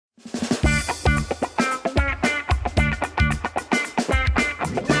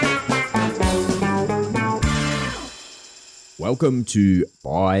Welcome to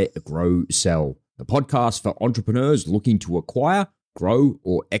Buy, Grow, Sell, the podcast for entrepreneurs looking to acquire, grow,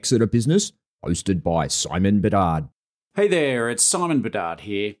 or exit a business, hosted by Simon Bedard. Hey there, it's Simon Bedard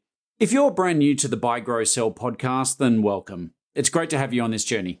here. If you're brand new to the Buy, Grow, Sell podcast, then welcome. It's great to have you on this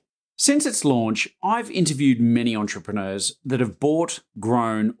journey. Since its launch, I've interviewed many entrepreneurs that have bought,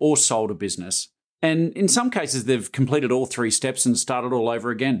 grown, or sold a business. And in some cases, they've completed all three steps and started all over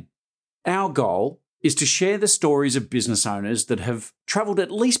again. Our goal is to share the stories of business owners that have traveled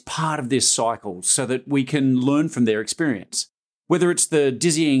at least part of this cycle so that we can learn from their experience. Whether it's the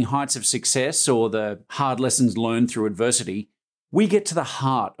dizzying heights of success or the hard lessons learned through adversity, we get to the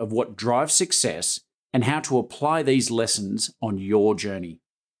heart of what drives success and how to apply these lessons on your journey.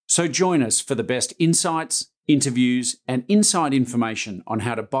 So join us for the best insights, interviews, and inside information on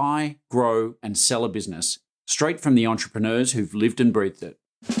how to buy, grow, and sell a business, straight from the entrepreneurs who've lived and breathed it.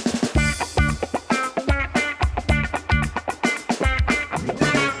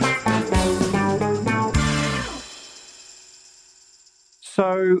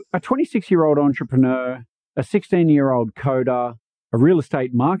 So a 26-year-old entrepreneur, a 16-year-old coder, a real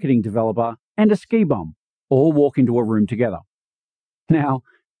estate marketing developer, and a ski bum all walk into a room together. Now,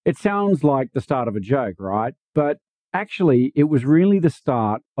 it sounds like the start of a joke, right? But actually, it was really the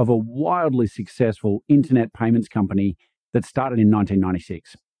start of a wildly successful internet payments company that started in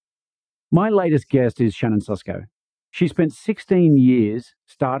 1996. My latest guest is Shannon Susko. She spent 16 years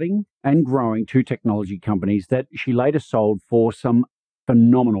starting and growing two technology companies that she later sold for some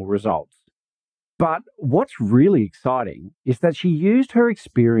phenomenal results. But what's really exciting is that she used her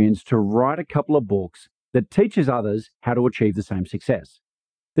experience to write a couple of books that teaches others how to achieve the same success.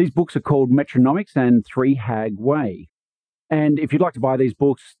 These books are called Metronomics and 3HAG Way. And if you'd like to buy these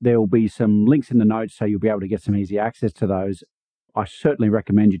books, there will be some links in the notes so you'll be able to get some easy access to those. I certainly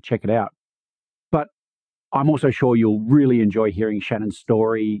recommend you check it out. But I'm also sure you'll really enjoy hearing Shannon's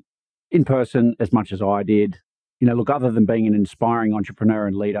story in person as much as I did. You know, look, other than being an inspiring entrepreneur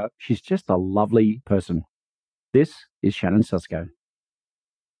and leader, she's just a lovely person. This is Shannon Susko.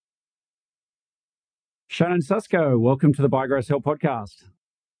 Shannon Susko, welcome to the Buy, Grow, Sell podcast.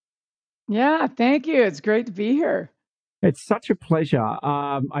 Yeah, thank you. It's great to be here. It's such a pleasure.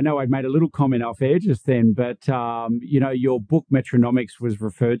 I know I made a little comment off air just then, but your book Metronomics was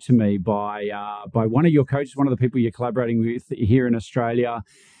referred to me by one of your coaches, one of the people you're collaborating with here in Australia.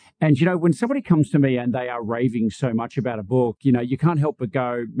 And, when somebody comes to me and they are raving so much about a book, you can't help but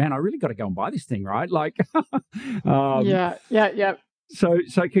go, man, I really got to go and buy this thing, right? Like, Yeah. So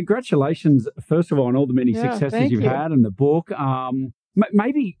congratulations, first of all, on all the many successes you've had in the book.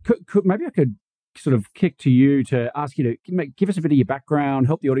 Maybe I could sort of kick to you to ask you to give us a bit of your background,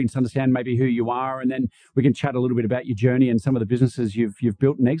 help the audience understand maybe who you are, and then we can chat a little bit about your journey and some of the businesses you've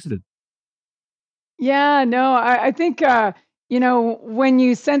built and exited. Yeah, no, I think, when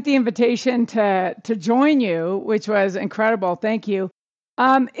you sent the invitation to join you, which was incredible, thank you.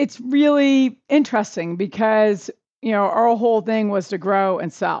 It's really interesting because, our whole thing was to grow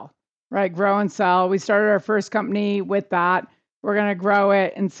and sell, right? Grow and sell. We started our first company with that. We're going to grow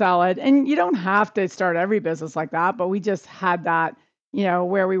it and sell it. And you don't have to start every business like that, but we just had that,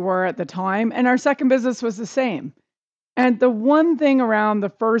 where we were at the time. And our second business was the same. And the one thing around the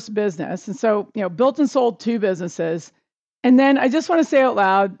first business, and so, built and sold two businesses. And then I just want to say out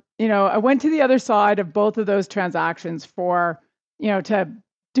loud, I went to the other side of both of those transactions for, to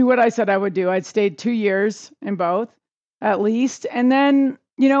do what I said I would do. I'd stayed 2 years in both at least. And then,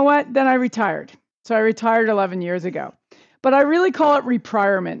 you know what? Then I retired. So I retired 11 years ago. But I really call it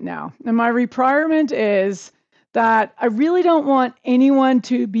retirement now. And my retirement is that I really don't want anyone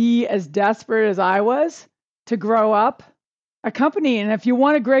to be as desperate as I was to grow up a company. And if you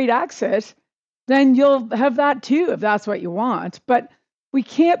want a great exit, then you'll have that too, if that's what you want. But we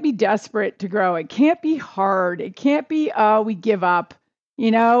can't be desperate to grow. It can't be hard. It can't be, we give up.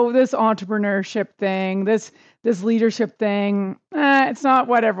 This entrepreneurship thing, this leadership thing, it's not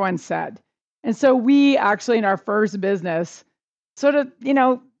what everyone said. And so we actually, in our first business, sort of,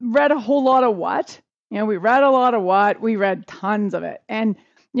 read a whole lot of what? We read a lot of what? We read tons of it. And,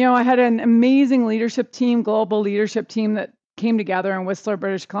 I had an amazing leadership team, global leadership team that came together in Whistler,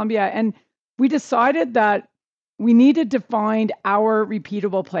 British Columbia. And we decided that we needed to find our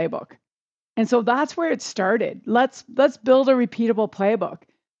repeatable playbook. And so that's where it started. Let's build a repeatable playbook.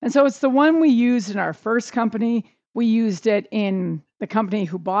 And so it's the one we used in our first company. We used it in the company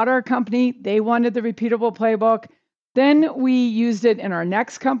who bought our company. They wanted the repeatable playbook. Then we used it in our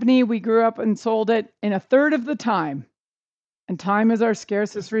next company. We grew up and sold it in a third of the time. And time is our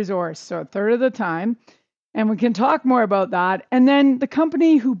scarcest resource. So a third of the time. And we can talk more about that. And then the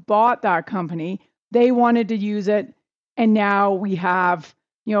company who bought that company, they wanted to use it And now we have,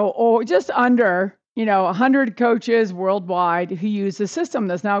 just under, 100 coaches worldwide who use the system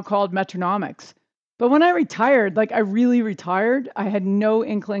that's now called Metronomics. But when I retired, I really retired, I had no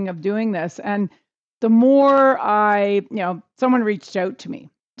inkling of doing this. And the more someone reached out to me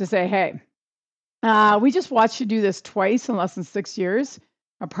to say, hey, we just watched you do this twice in less than 6 years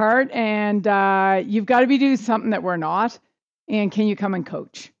apart. And you've got to be doing something that we're not. And can you come and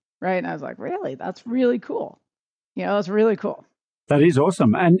coach? Right. And I was like, really? That's really cool. That's really cool. That is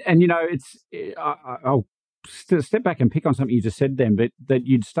awesome. And it's, I'll step back and pick on something you just said then, but that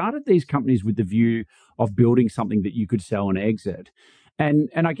you'd started these companies with the view of building something that you could sell and exit. And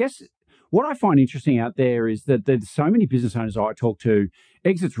I guess what I find interesting out there is that there's so many business owners I talk to,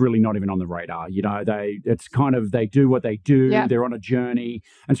 exit's really not even on the radar. They do what they do. Yeah. They're on a journey.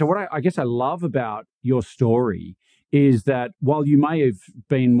 And so what I guess I love about your story is that while you may have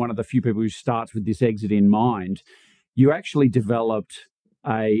been one of the few people who starts with this exit in mind, you actually developed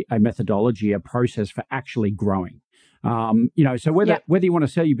a methodology, a process for actually growing. So whether you want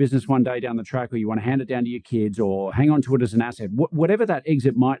to sell your business one day down the track, or you want to hand it down to your kids, or hang on to it as an asset, whatever that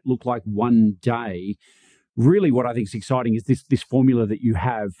exit might look like one day, really what I think is exciting is this formula that you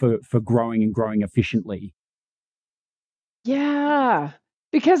have for growing and growing efficiently. Yeah,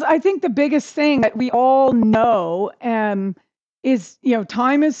 because I think the biggest thing that we all know is,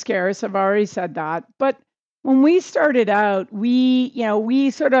 time is scarce. I've already said that. But when we started out,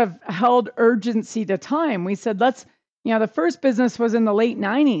 we sort of held urgency to time. We said, the first business was in the late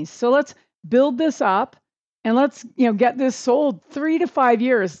 90s. So let's build this up and let's, get this sold 3 to 5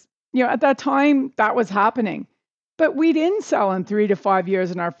 years. At that time that was happening, but we didn't sell in 3 to 5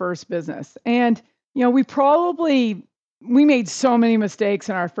 years in our first business. And, we made so many mistakes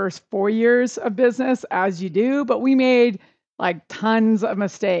in our first 4 years of business, as you do, but we made tons of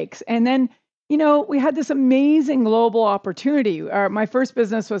mistakes. And then, we had this amazing global opportunity. My first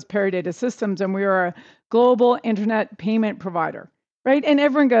business was Paradata Systems, and we were a global internet payment provider, right? And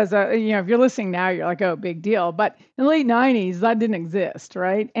everyone goes, if you're listening now, you're like, oh, big deal. But in the late 90s, that didn't exist,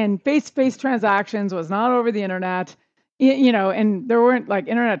 right? And face-to-face transactions was not over the internet, and there weren't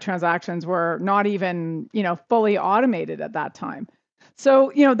internet transactions were not even, fully automated at that time.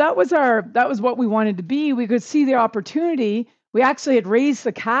 So, that was what we wanted to be. We could see the opportunity. We actually had raised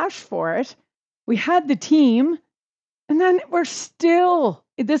the cash for it. We had the team, and then we're still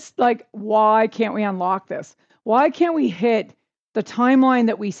why can't we unlock this? Why can't we hit the timeline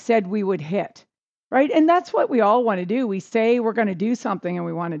that we said we would hit, right? And that's what we all want to do. We say we're going to do something and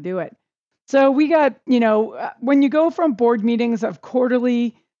we want to do it. So we got, when you go from board meetings of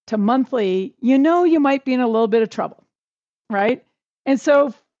quarterly to monthly, you might be in a little bit of trouble, right? And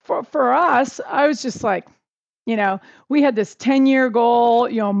so for us, I was just like, we had this 10-year goal,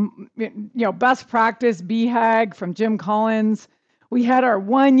 best practice BHAG from Jim Collins. We had our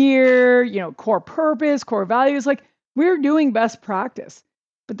 1 year, core purpose, core values. We were doing best practice.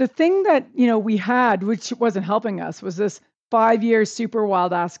 But the thing that, we had, which wasn't helping us, was this 5-year super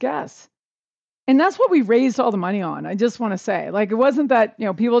wild ass guess. And that's what we raised all the money on. I just want to say, it wasn't that,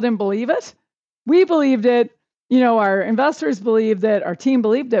 people didn't believe it. We believed it. Our investors believed it. Our team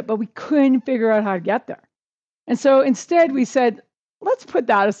believed it, but we couldn't figure out how to get there. And so instead we said, let's put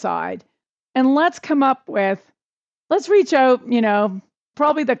that aside and let's reach out,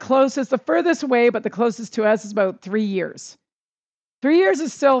 probably the furthest away, but the closest to us is about 3 years. 3 years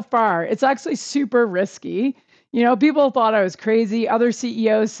is still far. It's actually super risky. People thought I was crazy. Other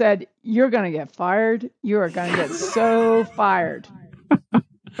CEOs said, you're going to get fired. You are going to get so fired.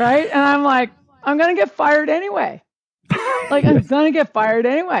 Right? And I'm like, I'm going to get fired anyway. I'm going to get fired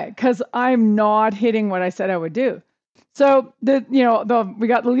anyway because I'm not hitting what I said I would do. So we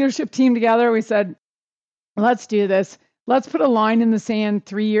got the leadership team together. We said, let's do this. Let's put a line in the sand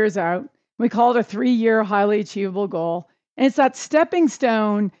 3 years out. We call it a 3-year highly achievable goal. And it's that stepping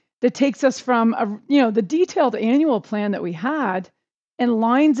stone that takes us from the detailed annual plan that we had and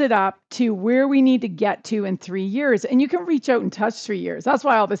lines it up to where we need to get to in 3 years. And you can reach out and touch 3 years. That's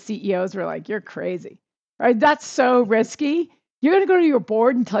why all the CEOs were like, you're crazy. Right? That's so risky. You're going to go to your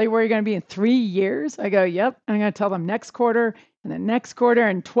board and tell you where you're going to be in 3 years? I go, yep. I'm going to tell them next quarter and the next quarter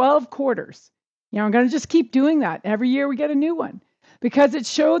and 12 quarters. I'm going to just keep doing that. Every year we get a new one because it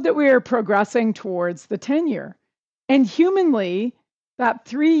showed that we were progressing towards the 10-year. And humanly, that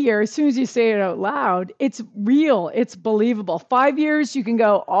 3 year, as soon as you say it out loud, it's real. It's believable. 5 years, you can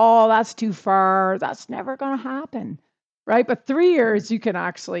go, oh, that's too far. That's never going to happen. Right? But 3 years, you can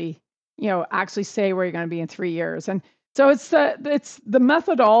actually say where you're going to be in 3 years. And so it's the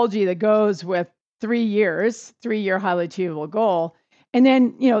methodology that goes with 3 years, 3-year highly achievable goal. And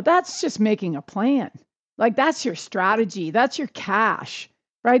then, that's just making a plan. Like that's your strategy. That's your cash,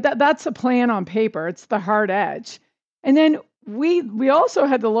 right? That's the plan on paper. It's the hard edge. And then we also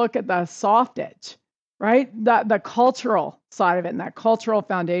had to look at the soft edge, right? The cultural side of it and that cultural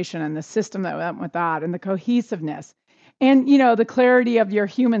foundation and the system that went with that and the cohesiveness and, the clarity of your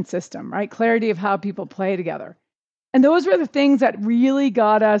human system, right? Clarity of how people play together. And those were the things that really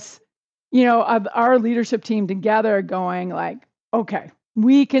got us, of our leadership team together going like, okay,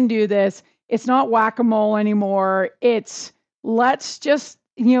 we can do this. It's not whack-a-mole anymore. It's let's just,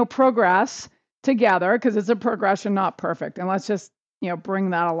 progress together because it's a progression, not perfect. And let's just, bring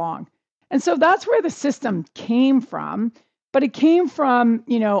that along. And so that's where the system came from. But it came from,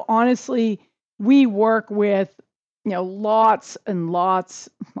 honestly, we work with, lots and lots,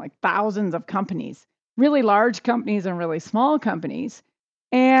 like thousands of companies, really large companies and really small companies.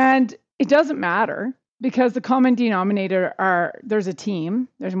 And it doesn't matter because the common denominator there's a team,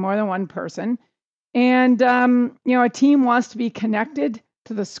 there's more than one person. And, a team wants to be connected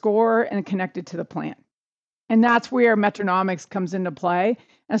to the score and connected to the plan. And that's where Metronomics comes into play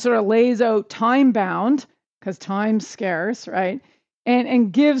and sort of lays out time bound, because time's scarce, right?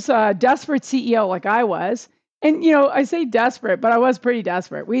 And gives a desperate CEO like I was. And, I say desperate, but I was pretty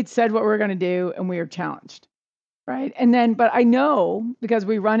desperate. We'd said what we were going to do and we were challenged, right? And then, but I know because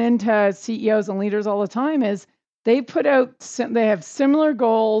we run into CEOs and leaders all the time is they have similar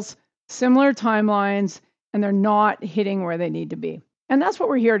goals, similar timelines, and they're not hitting where they need to be. And that's what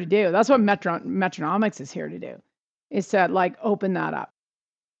we're here to do. That's what Metronomics is here to do, is to open that up.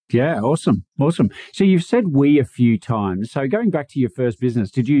 Yeah, awesome. So you've said we a few times. So going back to your first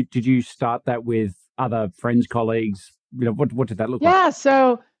business, did you start that with other friends, colleagues? What did that look like? Yeah.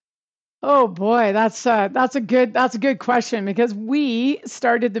 So, oh boy, that's a good question because we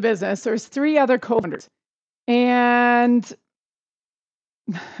started the business. There's 3 other co-founders, and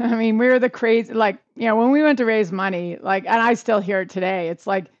I mean, we were the crazy, when we went to raise money, and I still hear it today. It's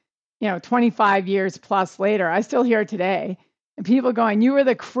 25 years plus later, I still hear it today. And people going, you were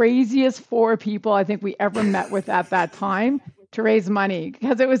the craziest 4 people I think we ever met with at that time to raise money.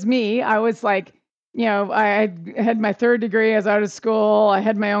 Because it was me. I was I had my 3rd degree. I was out of school. I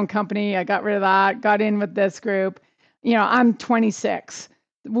had my own company. I got rid of that, got in with this group. I'm 26.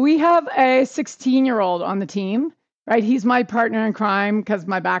 We have a 16-year-old on the team. Right, he's my partner in crime because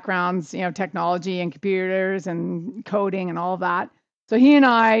my background's, technology and computers and coding and all of that. So he and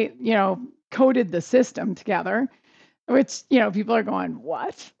I, coded the system together, which, people are going,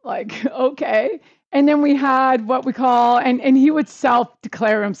 what? Okay. And then we had what we call, and he would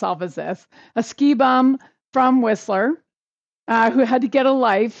self-declare himself as this, a ski bum from Whistler who had to get a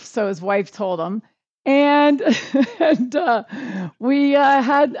life, so his wife told him. And, we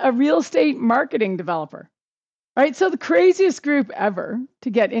had a real estate marketing developer. Right. So the craziest group ever to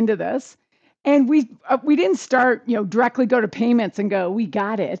get into this. And we didn't start, directly go to payments and go, we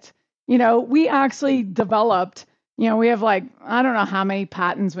got it. We actually developed, we have I don't know how many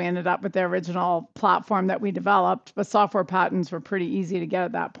patents we ended up with the original platform that we developed, but software patents were pretty easy to get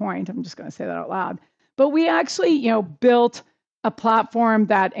at that point. I'm just going to say that out loud. But we actually, built a platform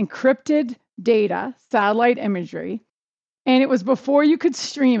that encrypted data, satellite imagery, and it was before you could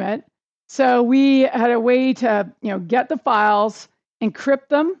stream it. So we had a way to, get the files, encrypt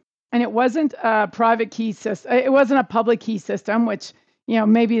them, and it wasn't a private key system. It wasn't a public key system, which,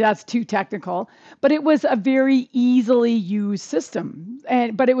 maybe that's too technical, but it was a very easily used system.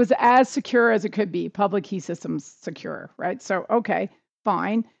 But it was as secure as it could be. Public key systems secure, right? So, okay,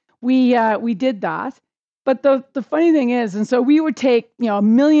 fine. We did that. But the funny thing is, and so we would take, $1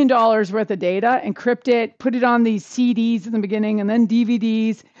 million worth of data, encrypt it, put it on these CDs in the beginning and then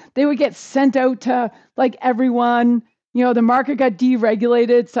DVDs. They would get sent out to everyone. The market got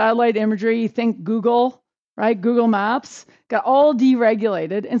deregulated, satellite imagery, think Google, right? Google Maps got all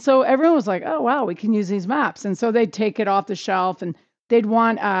deregulated. And so everyone was like, oh, wow, we can use these maps. And so they'd take it off the shelf and they'd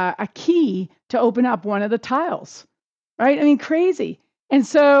want a key to open up one of the tiles, right? I mean, crazy. And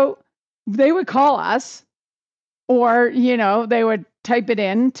so they would call us. Or, they would type it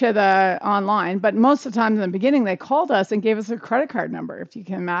in to the online. But most of the time in the beginning, they called us and gave us their credit card number, if you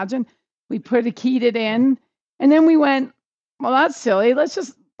can imagine. We keyed it in. And then we went, well, that's silly. Let's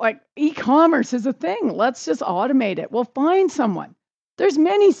just, e-commerce is a thing. Let's just automate it. We'll find someone. There's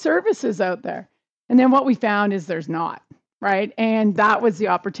many services out there. And then what we found is there's not, right? And that was the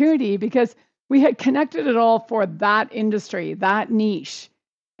opportunity because we had connected it all for that industry, that niche.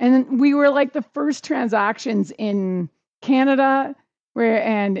 And we were the first transactions in Canada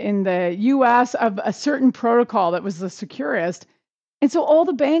and in the US of a certain protocol that was the securest. And so all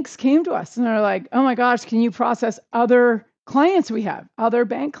the banks came to us and they're like, oh my gosh, can you process other clients we have, other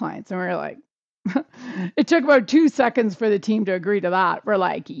bank clients? And we were like, It took about 2 seconds for the team to agree to that. We're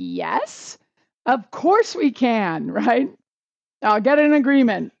like, yes, of course we can, right? I'll get an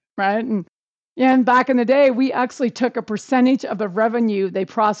agreement, right? And back in the day, we actually took a percentage of the revenue they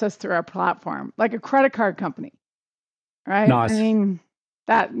processed through our platform, like a credit card company, right? Nice. I mean,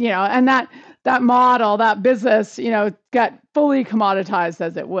 and that model, that business, got fully commoditized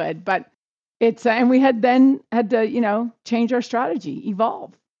as it would, but it's and we had to, change our strategy,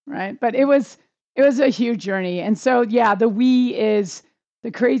 evolve, right? But it was a huge journey, and so yeah, the we is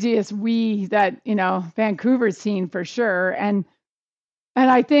the craziest we that Vancouver's seen for sure, and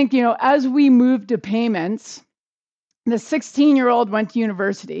I think as we moved to payments, the 16-year-old went to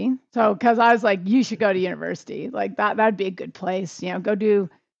university. So because I was like, you should go to university, like that'd be a good place, go do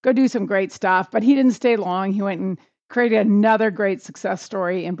some great stuff. But he didn't stay long. He went and created another great success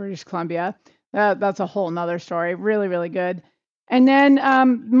story in British Columbia. That's a whole nother story. Really, really good. And then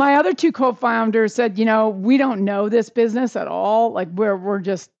my other two co-founders said, we don't know this business at all. Like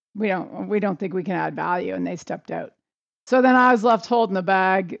we don't think we can add value, and they stepped out. So then I was left holding the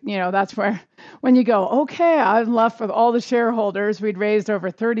bag. That's where when you go, okay, I'm left with all the shareholders. We'd raised over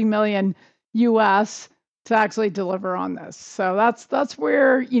 30 million US to actually deliver on this. So that's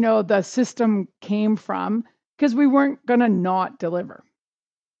where, the system came from, because we weren't going to not deliver.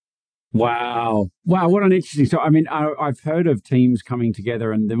 Wow. What an interesting story. I mean, I've heard of teams coming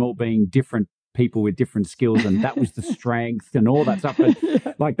together and them all being different people with different skills, and that was the strength and all that stuff. But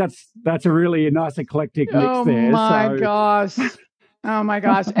like that's a really nice eclectic mix there. Oh my gosh. Oh my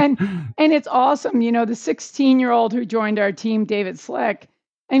gosh. And it's awesome. The 16-year-old who joined our team, David Slick,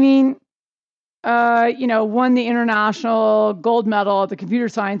 I mean, won the international gold medal at the computer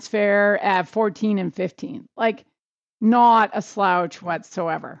science fair at 14 and 15. Like, not a slouch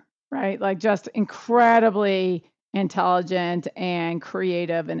whatsoever, right? Like, just incredibly intelligent and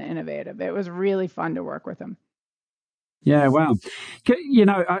creative and innovative. It was really fun to work with him. Yeah, wow.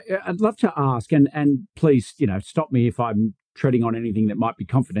 I'd love to ask, and please, stop me if I'm treading on anything that might be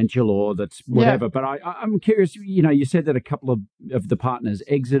confidential or that's whatever. Yeah. But I'm curious. You said that a couple of the partners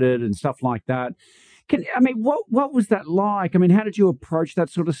exited and stuff like that. What was that like? I mean, how did you approach that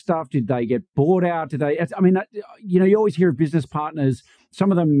sort of stuff? Did they get bought out? Did they? I mean, you always hear of business partners.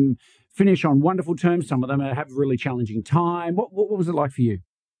 Some of them finish on wonderful terms. Some of them have a really challenging time. What was it like for you?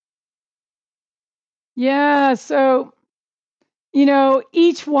 Yeah, so,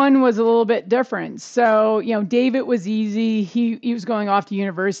 each one was a little bit different. So, David was easy. He was going off to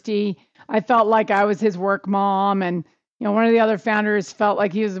university. I felt like I was his work mom. And, one of the other founders felt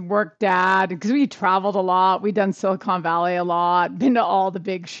like he was a work dad, because we traveled a lot. We'd done Silicon Valley a lot, been to all the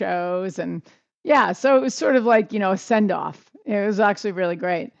big shows. And yeah, so it was sort of like, a send off. It was actually really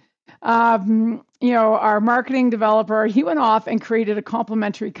great. Our marketing developer, he went off and created a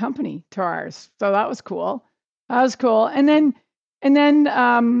complementary company to ours. So that was cool. And then,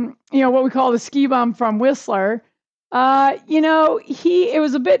 what we call the ski bum from Whistler, it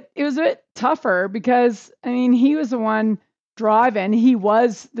was a bit tougher, because, I mean, he was the one driving. He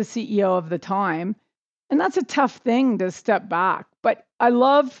was the CEO of the time. And that's a tough thing to step back. But I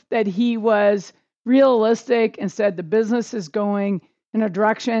love that he was realistic and said the business is going in a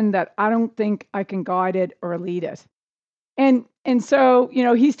direction that I don't think I can guide it or lead it. And so,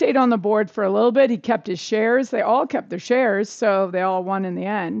 he stayed on the board for a little bit. He kept his shares. They all kept their shares, so they all won in the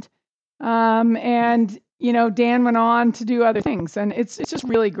end. Dan went on to do other things, and it's just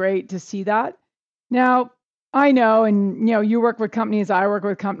really great to see that. Now, I know, and you work with companies, I work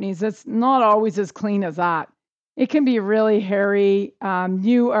with companies. It's not always as clean as that. It can be really hairy.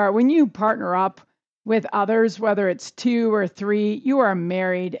 When you partner up with others, whether it's 2 or 3, you are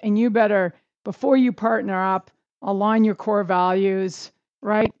married, and you better, before you partner up, align your core values,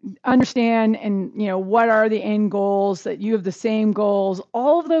 right? Understand and, what are the end goals, that you have the same goals,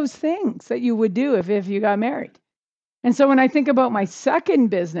 all of those things that you would do if you got married. And so when I think about my second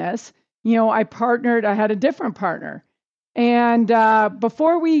business, I had a different partner. And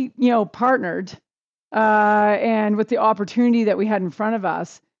before we, partnered, and with the opportunity that we had in front of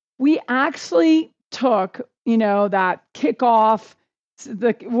us, we actually took, that kickoff,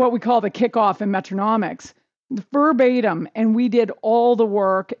 what we call the kickoff in Metronomics, verbatim, and we did all the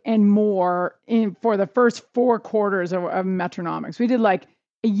work and more for the first 4 quarters of Metronomics. We did like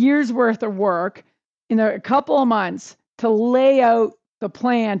a year's worth of work in a couple of months to lay out the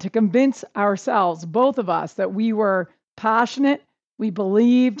plan, to convince ourselves, both of us, that we were passionate, we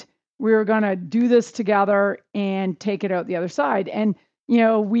believed we were going to do this together and take it out the other side. And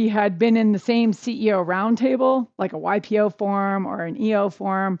we had been in the same CEO roundtable, like a YPO forum or an EO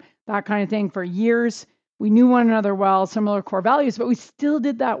forum, that kind of thing, for years. We knew one another well, similar core values, but we still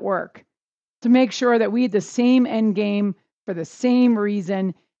did that work. to make sure that we had the same end game for the same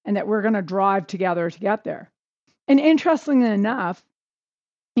reason and that we're going to drive together to get there. And interestingly enough,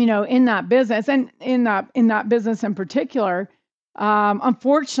 in that business and in that business in particular,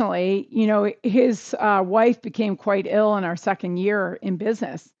 unfortunately, his wife became quite ill in our second year in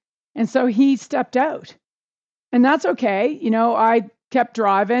business. And so he stepped out. And that's okay. I kept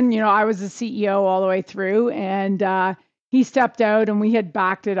driving. I was the CEO all the way through, and he stepped out and we had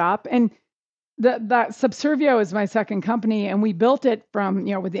backed it up. And that Subservio is my second company, and we built it from,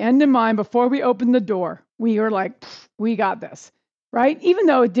 with the end in mind. Before we opened the door, we were like, we got this, right? Even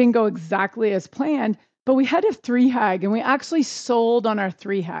though it didn't go exactly as planned, but we had a 3-HAG, and we actually sold on our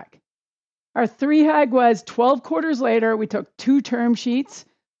 3-HAG. Our 3-HAG was 12 quarters later, we took 2 term sheets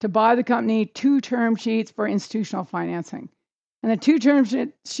to buy the company, 2 term sheets for institutional financing. And the 2 term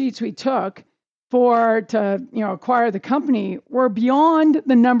sheets we took to acquire the company were beyond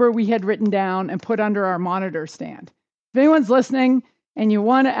the number we had written down and put under our monitor stand. If anyone's listening and you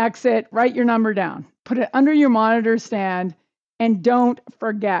want to exit, write your number down, put it under your monitor stand, and don't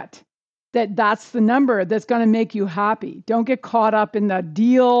forget that that's the number that's going to make you happy. Don't get caught up in the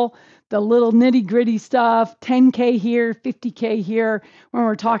deal, the little nitty gritty stuff, 10K here, 50K here, when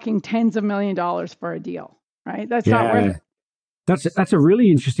we're talking tens of $1 million for a deal, right? That's not worth it. That's a really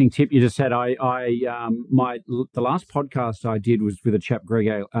interesting tip you just said. The last podcast I did was with a chap, Greg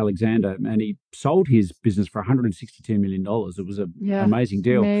Alexander, and he sold his business for $162 million. It was an amazing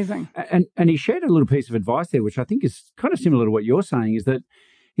deal. Amazing. And he shared a little piece of advice there, which I think is kind of similar to what you're saying, is that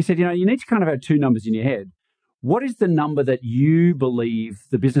he said, you need to kind of have 2 numbers in your head. What is the number that you believe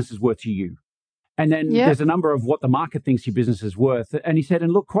the business is worth to you? And then there's a number of what the market thinks your business is worth. And he said,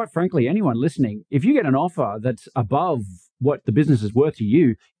 and look, quite frankly, anyone listening, if you get an offer that's above what the business is worth to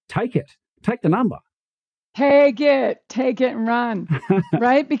you, take it. Take the number. Take it and run,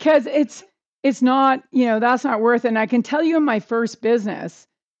 right? Because it's not, that's not worth it. And I can tell you in my first business,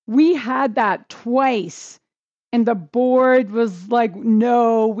 we had that twice. And the board was like,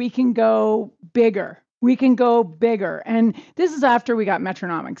 no, we can go bigger. We can go bigger. And this is after we got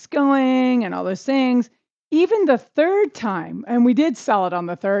Metronomics going and all those things. Even the third time, and we did sell it on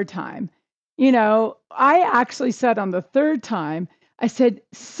the third time, I actually said on the third time, I said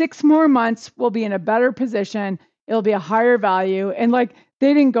 6 more months we'll be in a better position. It'll be a higher value. And like,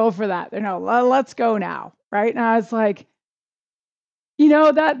 they didn't go for that. They're no, let's go now. Right. And I was like,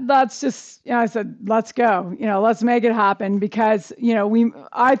 that's just, I said, let's go, let's make it happen because,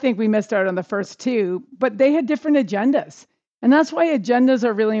 I think we missed out on the first 2, but they had different agendas. And that's why agendas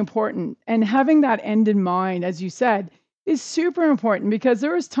are really important. And having that end in mind, as you said, is super important because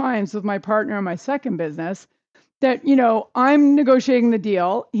there was times with my partner in my second business that, I'm negotiating the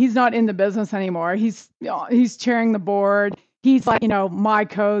deal. He's not in the business anymore. He's chairing the board. He's like, my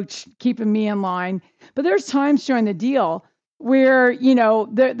coach, keeping me in line. But there's times during the deal where,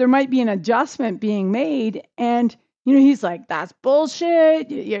 there might be an adjustment being made. And, he's like, that's bullshit.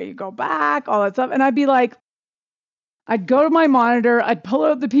 You go back, all that stuff. And I'd be like, I'd go to my monitor, I'd pull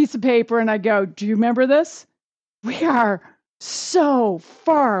out the piece of paper and I'd go, do you remember this? We are so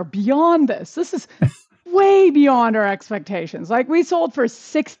far beyond this. This is way beyond our expectations. Like we sold for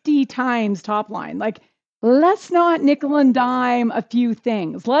 60 times top line. Like, let's not nickel and dime a few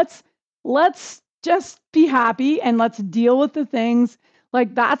things. Let's just be happy and let's deal with the things.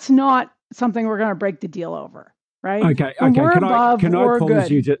 Like that's not something we're going to break the deal over, right? Okay. Can I pause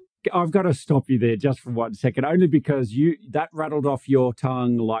you? I've got to stop you there just for 1 second, only because that rattled off your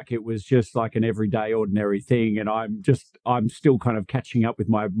tongue like it was just like an everyday, ordinary thing, and I'm still kind of catching up with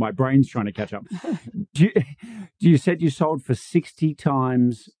my brain's trying to catch up. You said you sold for 60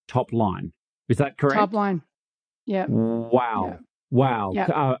 times top line. Is that correct? Top line. Yeah. Wow. Yeah. Wow.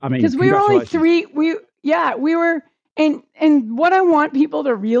 Yeah. Because we were only 3. We were, and what I want people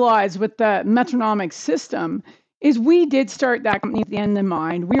to realize with the Metronomics system is we did start that company at the end in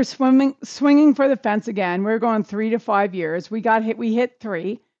mind. We were swinging for the fence again. We were going 3 to 5 years. We hit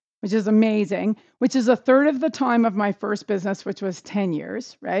 3, which is amazing, which is a third of the time of my first business, which was 10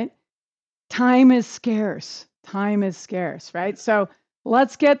 years, right? Time is scarce, right? So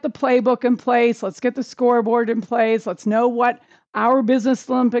let's get the playbook in place. Let's get the scoreboard in place. Let's know what our business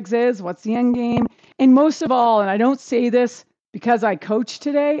Olympics is, what's the end game. And most of all, and I don't say this because I coach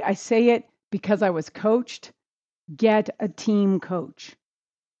today, I say it because I was coached. Get a team coach.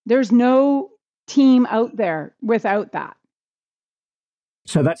 There's no team out there without that.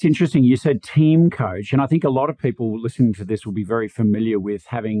 So that's interesting. You said team coach, and I think a lot of people listening to this will be very familiar with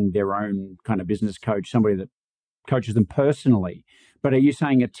having their own kind of business coach, somebody that coaches them personally. But are you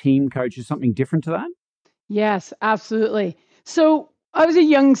saying a team coach is something different to that? Yes, absolutely. So I was a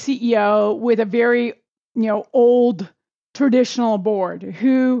young CEO with a very, old traditional board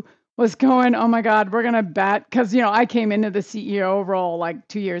who was going, oh my God, we're going to bet. Because, I came into the CEO role like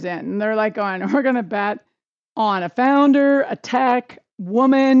 2 years in, and they're like going, we're going to bet on a founder, a tech,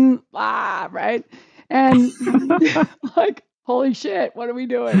 woman, right? And like, holy shit, what are we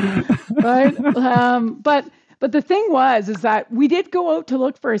doing? Right? But the thing is that we did go out to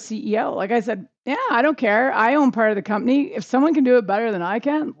look for a CEO. Like I said, yeah, I don't care. I own part of the company. If someone can do it better than I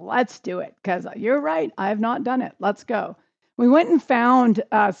can, let's do it. Because you're right, I have not done it. Let's go. We went and found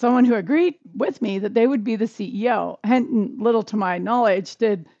someone who agreed with me that they would be the CEO. And little to my knowledge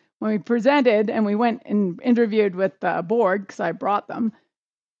did when we presented and we went and interviewed with the board, because I brought them,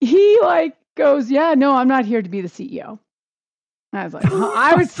 he like goes, yeah, no, I'm not here to be the CEO. I was like,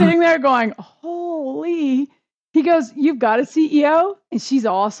 I was sitting there going, holy. He goes, you've got a CEO and she's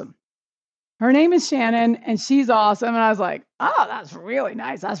awesome. Her name is Shannon and she's awesome. And I was like, oh, that's really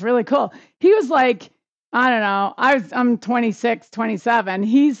nice. That's really cool. He was like, I don't know. I'm 26, 27.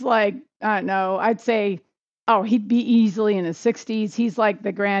 He's like, I don't know. I'd say, he'd be easily in his 60s. He's like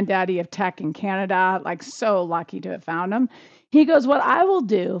the granddaddy of tech in Canada. Like, so lucky to have found him. He goes, what I will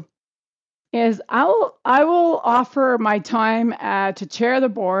do is I will offer my time to chair the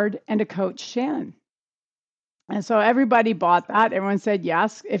board and to coach Shannon. And so everybody bought that. Everyone said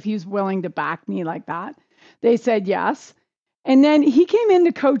yes, if he's willing to back me like that. They said yes. And then he came in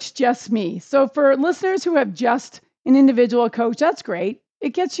to coach just me. So for listeners who have just an individual coach, that's great.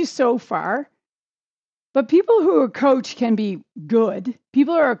 It gets you so far. But people who are coached can be good.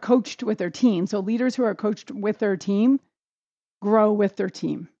 People who are coached with their team. So leaders who are coached with their team grow with their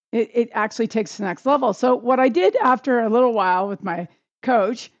team. It actually takes the next level. So what I did after a little while with my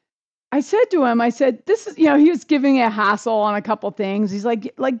coach, I said to him, this is, he was giving me a hassle on a couple things. He's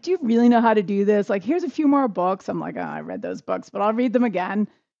like, do you really know how to do this? Like, here's a few more books. I'm like, I read those books, but I'll read them again,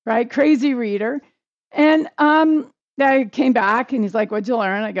 right? Crazy reader. And I came back and he's like, what'd you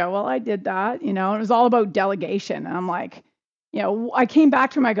learn? I go, well, I did that, and it was all about delegation. And I'm like, I came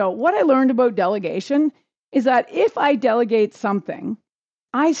back to him, I go, what I learned about delegation is that if I delegate something,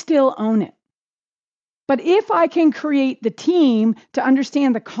 I still own it. But if I can create the team to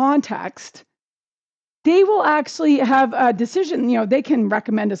understand the context, they will actually have a decision. They can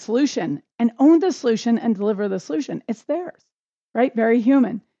recommend a solution and own the solution and deliver the solution. It's theirs, right? Very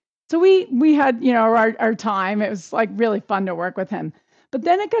human. So we had, our time. It was like really fun to work with him. But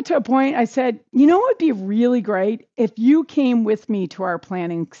then it got to a point I said, what would be really great if you came with me to our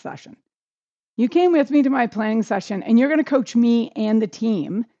planning session. You came with me to my planning session and you're going to coach me and the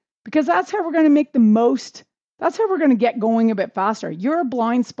team. Because that's how we're going to make the most, that's how we're going to get going a bit faster. You're a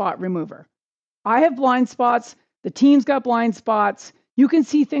blind spot remover. I have blind spots. The team's got blind spots. You can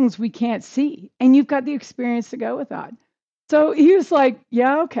see things we can't see. And you've got the experience to go with that. So he was like,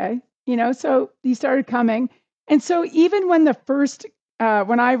 yeah, okay. So he started coming. And so even when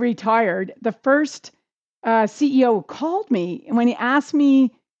when I retired, the first CEO called me. And when he asked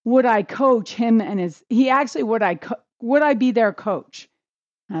me, would I coach him and would I be their coach?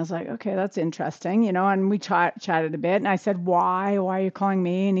 I was like, okay, that's interesting, and we chatted a bit. And I said, why are you calling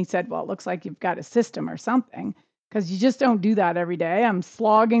me? And he said, well, it looks like you've got a system or something, because you just don't do that every day. I'm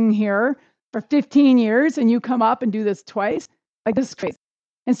slogging here for 15 years and you come up and do this twice. Like, this is crazy.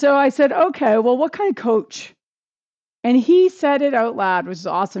 And so I said, okay, well, what kind of coach? And he said it out loud, which is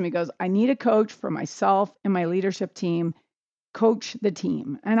awesome. He goes, I need a coach for myself and my leadership team. Coach the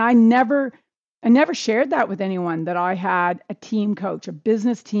team. And I never shared that with anyone, that I had a team coach, a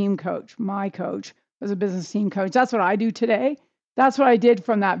business team coach. My coach was a business team coach. That's what I do today. That's what I did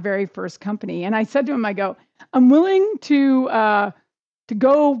from that very first company. And I said to him, I go, I'm willing to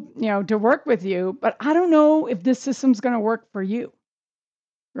go, to work with you, but I don't know if this system's going to work for you,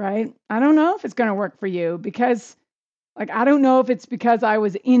 right? I don't know if it's going to work for you because, I don't know if it's because I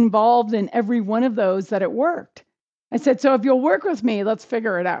was involved in every one of those that it worked. I said, so if you'll work with me, let's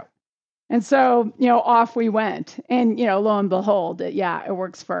figure it out. And so, off we went. And, lo and behold, it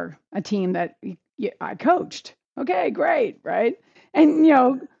works for a team that I coached. Okay, great, right? And,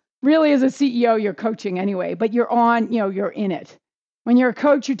 really as a CEO, you're coaching anyway, but you're you're in it. When you're a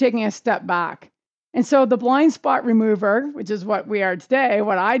coach, you're taking a step back. And so the blind spot remover, which is what we are today,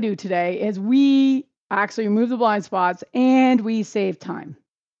 what I do today, is we actually remove the blind spots and we save time.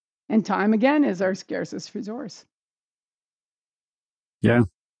 And time, again, is our scarcest resource. Yeah.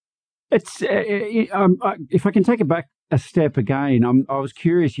 It's if I can take it back a step again, I was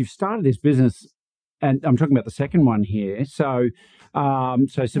curious. You've started this business, and I'm talking about the second one here. So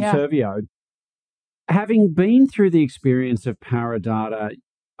Subservio, having been through the experience of Paradata,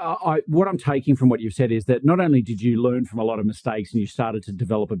 what I'm taking from what you've said is that not only did you learn from a lot of mistakes and you started to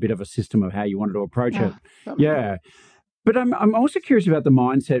develop a bit of a system of how you wanted to approach it. Yeah. But I'm also curious about the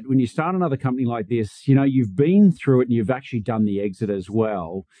mindset when you start another company like this. You've been through it and you've actually done the exit as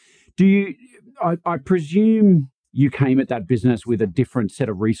well. I presume you came at that business with a different set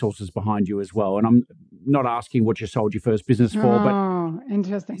of resources behind you as well. And I'm not asking what you sold your first business for, but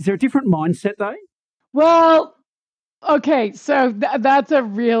interesting. Is there a different mindset though? Well, okay. So that's a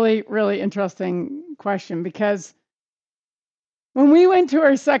really, really interesting question, because when we went to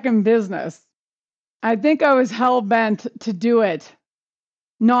our second business, I think I was hell-bent to do it,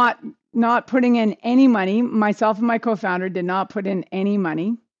 not putting in any money. Myself and my co-founder did not put in any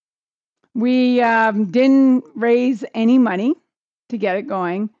money. We didn't raise any money to get it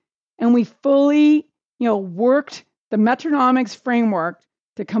going. And we fully, worked the Metronomics framework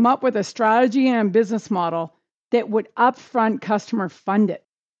to come up with a strategy and a business model that would upfront customer fund it.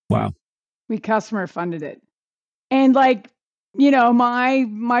 Wow. We customer funded it. And my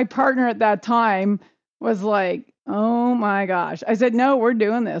partner at that time was like, oh my gosh. I said, no, we're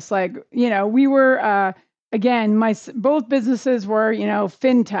doing this. We were, again, both businesses were,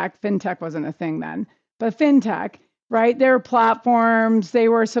 fintech. Fintech wasn't a thing then, but fintech, right? They were platforms, they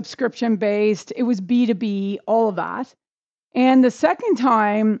were subscription based. It was B2B, all of that. And the second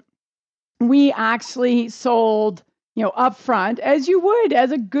time we actually sold, upfront, as you would,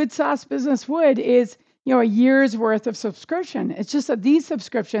 as a good SaaS business would, is, a year's worth of subscription. It's just that these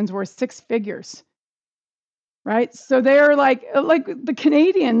subscriptions were 6 figures. Right. So they're like the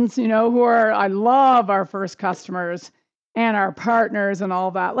Canadians, I love our first customers and our partners and all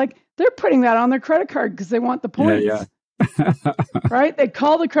that. They're putting that on their credit card because they want the points. Yeah. Right. They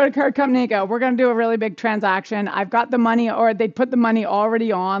call the credit card company and go, we're going to do a really big transaction. I've got the money, or they put the money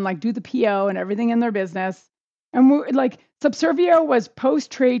already on, do the PO and everything in their business. And we're Subservio was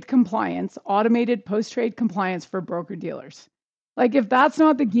post-trade compliance, automated post-trade compliance for broker-dealers. If that's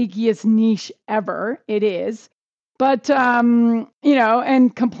not the geekiest niche ever, it is. But,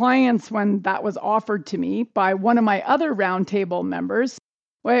 and compliance, when that was offered to me by one of my other roundtable members,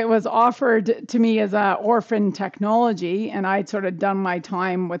 it was offered to me as an orphan technology. And I'd sort of done my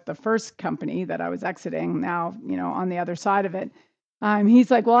time with the first company that I was exiting now, on the other side of it.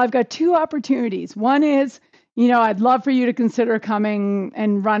 He's like, well, I've got 2 opportunities. One is, I'd love for you to consider coming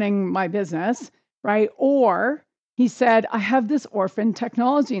and running my business, right? Or he said, I have this orphan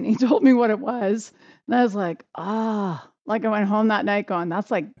technology. And he told me what it was. And I was like, I went home that night going,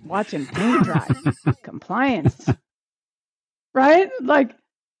 that's like watching paint dry. Compliance. Right?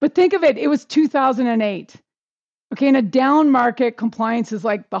 But think of it. It was 2008. Okay. In a down market, compliance is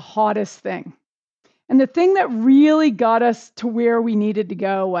the hottest thing. And the thing that really got us to where we needed to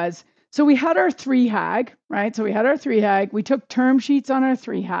go was, so we had our 3HAG, right? So we had our 3HAG. We took term sheets on our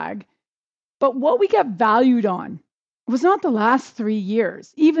 3HAG. But what we got valued on was not the last 3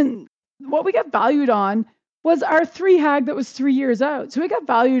 years. Even what we got valued on was our 3HAG that was 3 years out. So we got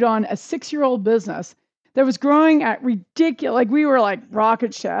valued on a 6-year-old business that was growing at ridiculous, we were like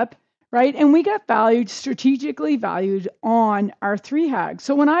rocket ship, right? And we got strategically valued on our 3HAG.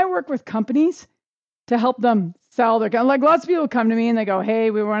 So when I work with companies to help them sell their, lots of people come to me and they go,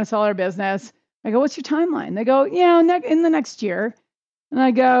 hey, we want to sell our business. I go, what's your timeline? They go, in the next year. And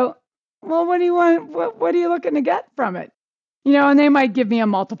I go, well, what do you want? What are you looking to get from it? And they might give me a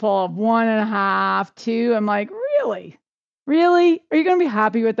multiple of 1.5, 2. I'm like, really? Really? Are you going to be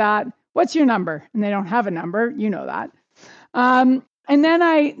happy with that? What's your number? And they don't have a number. You know that. And then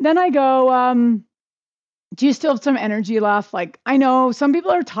I go, do you still have some energy left? I know some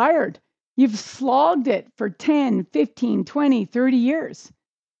people are tired. You've slogged it for 10, 15, 20, 30 years.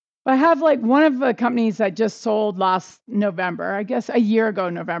 I have one of the companies that just sold last November, I guess a year ago,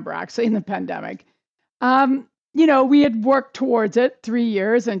 November, actually, in the pandemic. We had worked towards it 3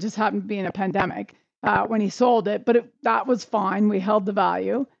 years and just happened to be in a pandemic when he sold it, but that was fine. We held the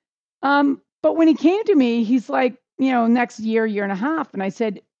value. But when he came to me, he's like, next year, year and a half. And I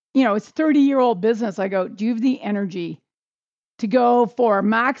said, it's 30-year-old business. I go, do you have the energy to go for a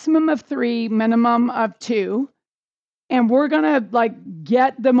maximum of 3, minimum of 2? And we're going to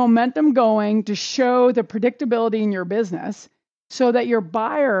get the momentum going to show the predictability in your business so that your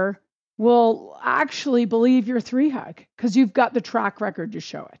buyer will actually believe your 3HAG because you've got the track record to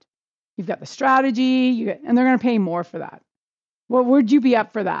show it. You've got the strategy, and they're going to pay more for that. Well, would you be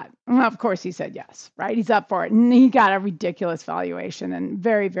up for that? Well, of course, he said yes, right? He's up for it. And he got a ridiculous valuation and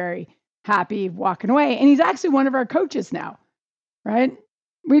very, very happy walking away. And he's actually one of our coaches now, right?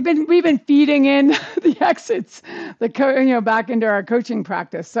 we've been feeding in the exits, back into our coaching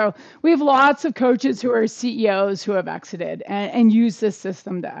practice. So we have lots of coaches who are CEOs who have exited and use this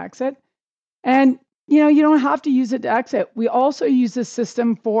system to exit. And you don't have to use it to exit. We also use this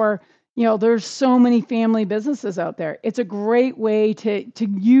system for, there's so many family businesses out there. It's a great way to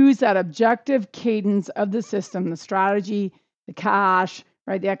use that objective cadence of the system, the strategy, the cash,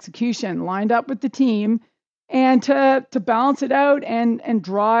 right, the execution lined up with the team, and to balance it out and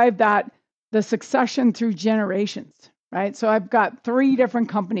drive the succession through generations, right? So I've got 3 different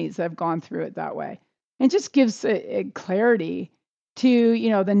companies that have gone through it that way. And just gives a clarity to,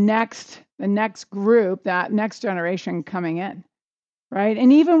 the next group, that next generation coming in, right?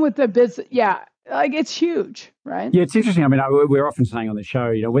 And even with the business, it's huge, right? Yeah, it's interesting. I mean, we're often saying on the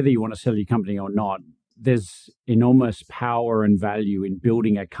show, whether you want to sell your company or not, there's enormous power and value in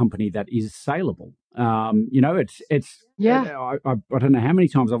building a company that is saleable. I don't know how many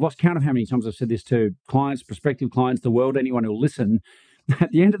times, I've lost count of how many times I've said this to clients, prospective clients, the world, anyone who'll listen. At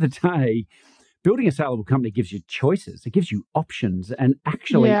the end of the day, building a saleable company gives you choices. It gives you options. And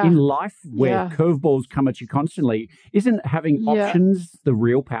actually, in life where curveballs come at you constantly, isn't having options the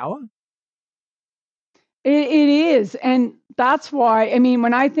real power? It is. And that's why,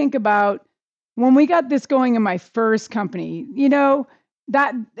 when I think about when we got this going in my first company,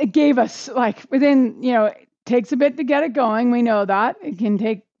 that it gave us within, it takes a bit to get it going. We know that it can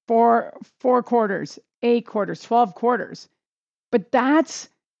take 4 quarters, 8 quarters, 12 quarters. But that's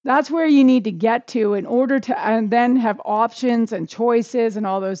where you need to get to in order to and then have options and choices and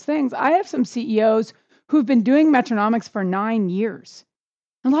all those things. I have some CEOs who've been doing Metronomics for 9 years.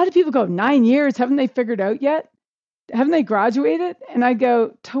 A lot of people go, 9 years, haven't they figured out yet? Haven't they graduated? And I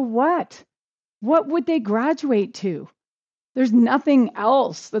go, to what? What would they graduate to? There's nothing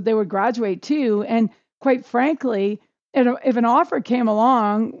else that they would graduate to. And quite frankly, if an offer came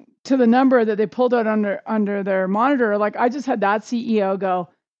along to the number that they pulled out under their monitor, I just had that CEO go,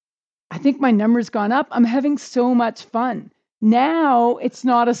 I think my number's gone up. I'm having so much fun. Now it's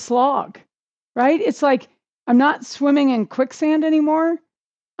not a slog, right? It's like I'm not swimming in quicksand anymore.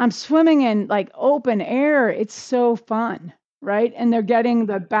 I'm swimming in open air. It's so fun, right? And they're getting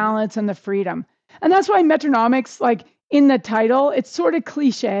the balance and the freedom. And that's why Metronomics, in the title, it's sort of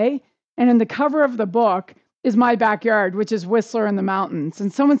cliche. And in the cover of the book is my backyard, which is Whistler in the mountains.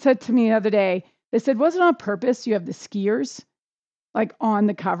 And someone said to me the other day, they said, was it on purpose you have the skiers on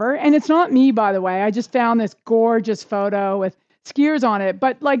the cover? And it's not me, by the way. I just found this gorgeous photo with skiers on it.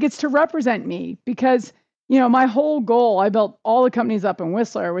 But it's to represent me because, my whole goal, I built all the companies up in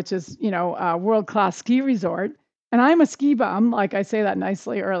Whistler, which is, a world-class ski resort. And I'm a ski bum, I say that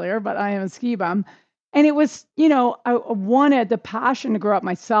nicely earlier, but I am a ski bum. And it was, I wanted the passion to grow up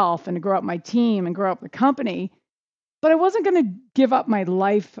myself and to grow up my team and grow up the company, but I wasn't going to give up my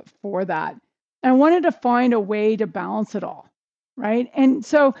life for that. And I wanted to find a way to balance it all, right? And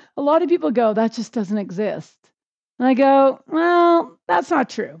so a lot of people go, that just doesn't exist. And I go, well, that's not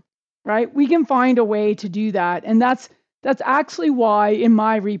true, right? We can find a way to do that. And that's actually why in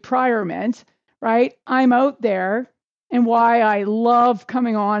my retirement, right, I'm out there and why I love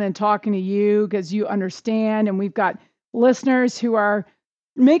coming on and talking to you because you understand. And we've got listeners who are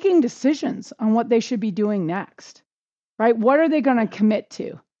making decisions on what they should be doing next, right? What are they going to commit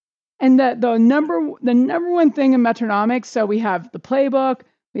to? And the number one thing in Metronomics, so we have the playbook,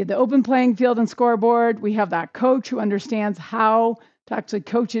 we have the open playing field and scoreboard, we have that coach who understands how to actually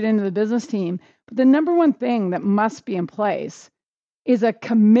coach it into the business team. But the number one thing that must be in place is a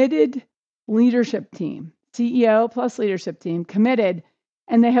committed leadership team, CEO plus leadership team, committed,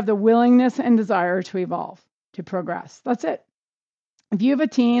 and they have the willingness and desire to evolve, to progress. That's it. If you have a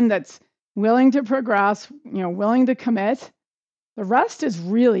team that's willing to progress, willing to commit, the rest is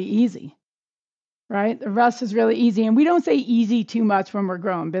really easy, right? The rest is really easy. And we don't say easy too much when we're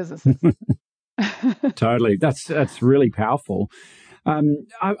growing businesses. Totally. That's really powerful.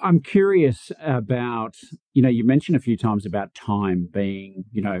 I'm curious about, you mentioned a few times about time being,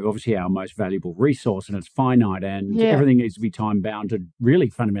 obviously our most valuable resource, and it's finite, and everything needs to be time bound to really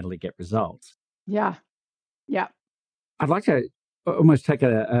fundamentally get results. Yeah. Yeah. I'd like to almost take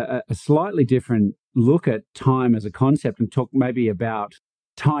a slightly different look at time as a concept and talk maybe about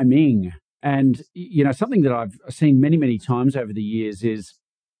timing. And, something that I've seen many, many times over the years is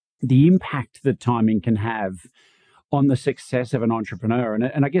the impact that timing can have on the success of an entrepreneur.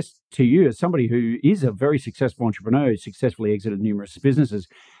 And I guess to you, as somebody who is a very successful entrepreneur, who successfully exited numerous businesses,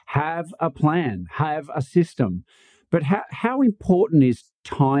 have a plan, have a system. But how important is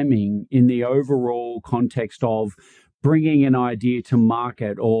timing in the overall context of bringing an idea to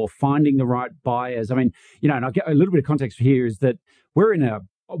market or finding the right buyers. I mean, and I get a little bit of context here is that we're in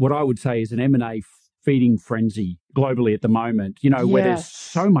what I would say is an M&A feeding frenzy globally at the moment, where there's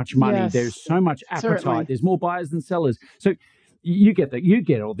so much money, there's so much appetite, certainly. There's more buyers than sellers. So you get that, you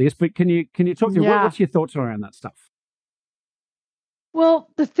get all this, but can you talk through what's your thoughts around that stuff? Well,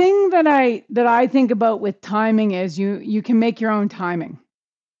 the thing that I think about with timing is you can make your own timing,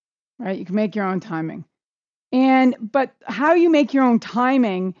 right? You can make your own timing. But how you make your own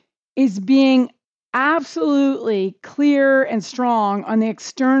timing is being absolutely clear and strong on the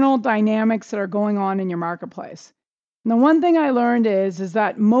external dynamics that are going on in your marketplace. And the one thing I learned is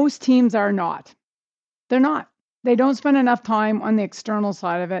that most teams are not. They're not. They don't spend enough time on the external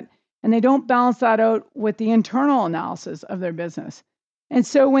side of it, and they don't balance that out with the internal analysis of their business. And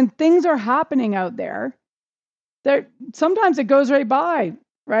so when things are happening out there, sometimes it goes right by,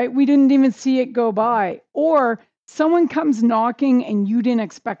 right? We didn't even see it go by. Or someone comes knocking and you didn't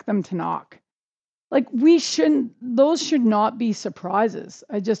expect them to knock. Like those should not be surprises.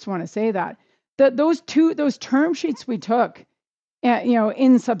 I just want to say that those term sheets we took,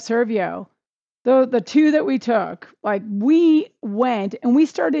 in Subservio, the two that we took, like we went and we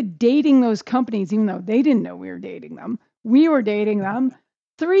started dating those companies, even though they didn't know we were dating them. We were dating them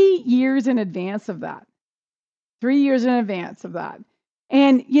 3 years in advance of that. 3 years in advance of that.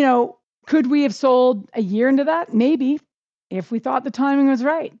 And, could we have sold a year into that? Maybe, if we thought the timing was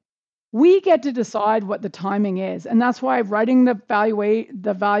right. We get to decide what the timing is. And that's why writing the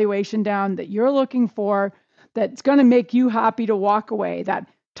valuation down that you're looking for, that's going to make you happy to walk away, that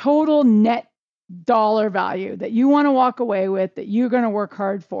total net dollar value that you want to walk away with, that you're going to work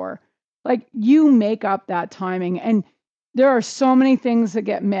hard for. Like, you make up that timing. And there are so many things that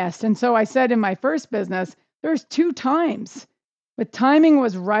get missed. And so I said in my first business, there's 2 times. But timing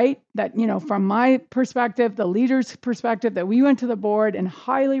was right that, from my perspective, the leader's perspective, that we went to the board and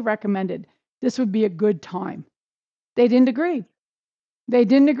highly recommended this would be a good time. They didn't agree.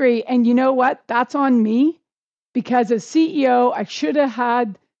 And you know what? That's on me, because as CEO, I should have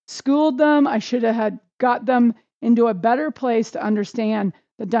had schooled them. I should have had got them into a better place to understand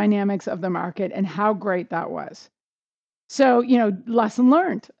the dynamics of the market and how great that was. So, lesson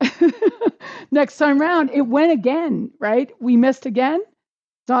learned. Next time round, it went again, right? We missed again.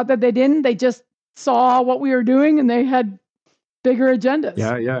 It's not that they didn't. They just saw what we were doing and they had bigger agendas.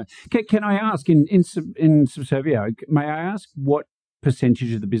 Yeah. Can I ask, in Subservio, may I ask what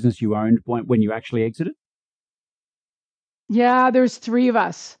percentage of the business you owned when you actually exited? Yeah, there's 3 of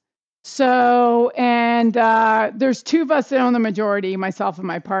us. So, and there's 2 of us that own the majority, myself and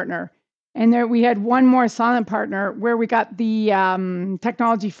my partner. And there we had one more silent partner where we got the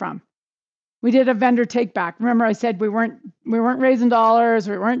technology from. We did a vendor take back. Remember, I said we weren't raising dollars.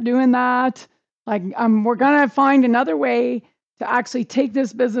 We weren't doing that. Like, we're gonna find another way to actually take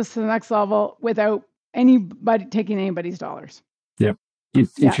this business to the next level without anybody taking anybody's dollars. Yep,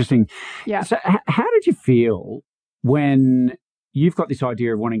 interesting. Yeah. So, how did you feel when you've got this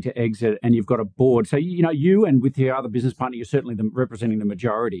idea of wanting to exit and you've got a board? So, you and with your other business partner, you're certainly representing the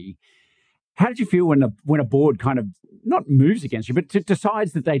majority. How did you feel when a board kind of not moves against you, but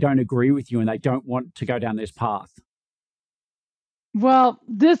decides that they don't agree with you and they don't want to go down this path? Well,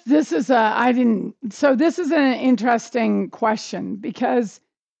 this is this is an interesting question, because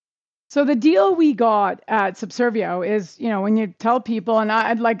so the deal we got at Subservio is, when you tell people, and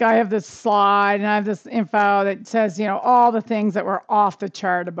I have this slide and I have this info that says, all the things that were off the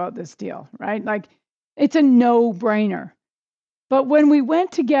chart about this deal, right? Like, it's a no-brainer. But when we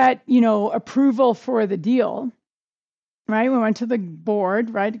went to get, approval for the deal, right? We went to the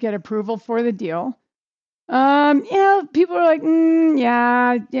board, right, to get approval for the deal. People are like,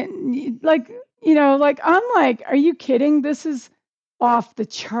 I'm like, are you kidding? This is off the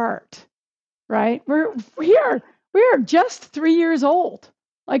chart, right? We are just 3 years old.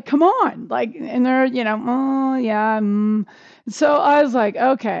 Like, come on, like, and they're, oh yeah. So I was like,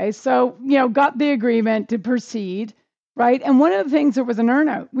 okay, so got the agreement to proceed. Right. And one of the things, there was an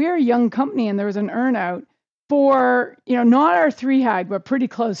earnout. We are a young company and there was an earnout for, not our 3 hag, but pretty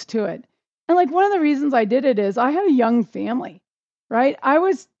close to it. And like, one of the reasons I did it is I had a young family, right? I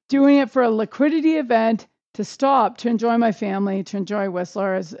was doing it for a liquidity event to stop, to enjoy my family, to enjoy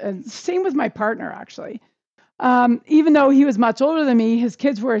Whistler. And same with my partner, actually. Even though he was much older than me, his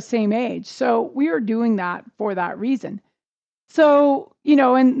kids were the same age. So we were doing that for that reason. So,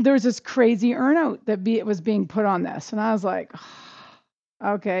 and there's this crazy earnout that was being put on this. And I was like,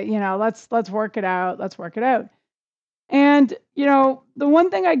 okay, let's work it out. Let's work it out. And, the one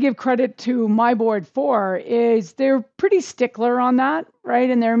thing I give credit to my board for is they're pretty stickler on that, right?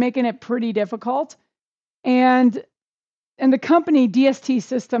 And they're making it pretty difficult. And the company DST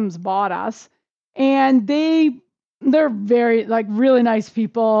Systems bought us, and they're very like really nice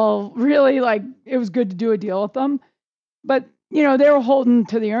people, really like it was good to do a deal with them. But, they were holding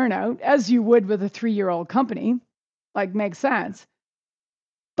to the earnout as you would with a 3-year-old company, like makes sense.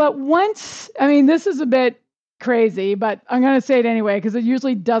 But this is a bit crazy, but I'm going to say it anyway, because it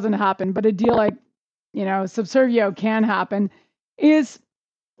usually doesn't happen, but a deal like, Subservio can happen, is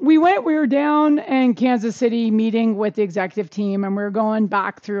we were down in Kansas City meeting with the executive team, and we were going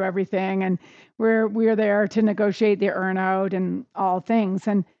back through everything, and we were there to negotiate the earnout and all things.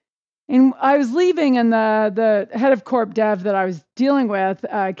 And I was leaving, and the head of corp dev that I was dealing with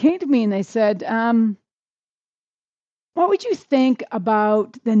came to me and they said, what would you think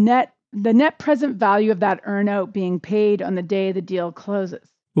about the net present value of that earnout being paid on the day the deal closes?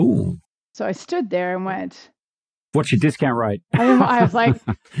 Ooh. So I stood there and went, what's your discount rate? I was like,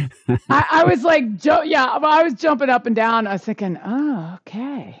 I was jumping up and down. I was thinking, oh,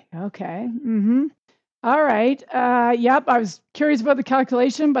 okay. Mm-hmm. All right. Yep. I was curious about the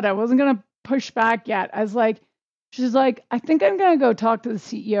calculation, but I wasn't going to push back yet. She's like, I think I'm going to go talk to the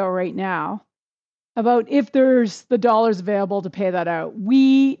CEO right now about if there's the dollars available to pay that out.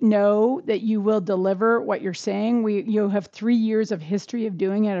 We know that you will deliver what you're saying. You have 3 years of history of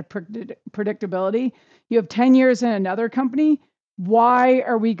doing it, predictability. You have 10 years in another company. Why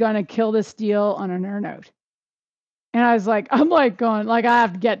are we going to kill this deal on an earnout? And I'm going, I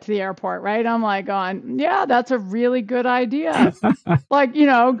have to get to the airport, right? I'm like going, yeah, that's a really good idea.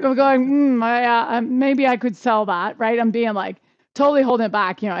 Going, maybe I could sell that, right? I'm being like totally holding it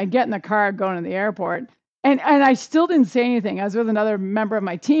back. I get in the car going to the airport, and I still didn't say anything. I was with another member of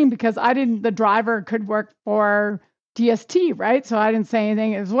my team because the driver could work for DST, right? So I didn't say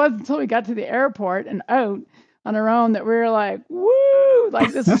anything. It wasn't until we got to the airport and out on our own that we were like, woo,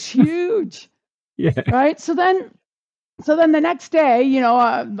 like this is huge. Yeah. Right. So then the next day,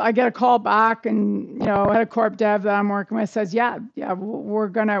 I get a call back, and, at a corp dev that I'm working with says, yeah, we're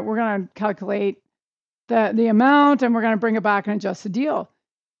going to calculate the amount, and we're going to bring it back and adjust the deal.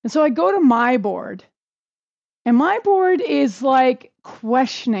 And so I go to my board, and my board is like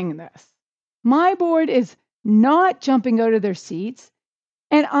questioning this. My board is not jumping out of their seats.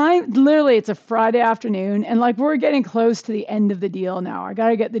 And it's a Friday afternoon, and we're getting close to the end of the deal now. I got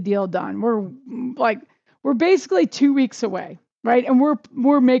to get the deal done. We're basically 2 weeks away, right? And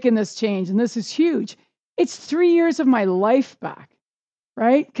we're making this change, and this is huge. It's 3 years of my life back,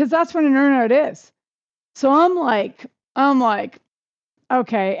 right? Because that's what an earnout is. So I'm like,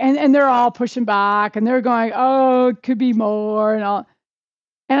 okay. And they're all pushing back, and they're going, oh, it could be more and all.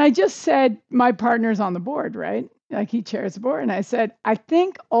 And I just said, my partner's on the board, right? Like he chairs the board. And I said, I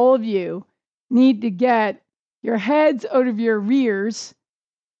think all of you need to get your heads out of your rears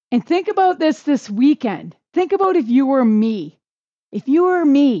and think about this weekend. Think about if you were me. If you were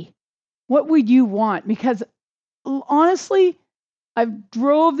me, what would you want? Because honestly, I've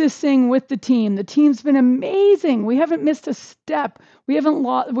drove this thing with the team. The team's been amazing. We haven't missed a step. We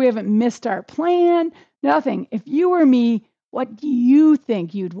haven't missed our plan. Nothing. If you were me, what do you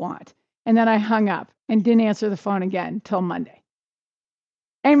think you'd want? And then I hung up and didn't answer the phone again till Monday.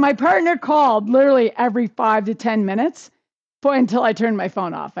 And my partner called literally every 5 to 10 minutes until I turned my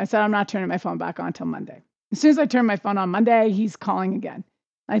phone off. I said, I'm not turning my phone back on till Monday. As soon as I turned my phone on Monday, he's calling again.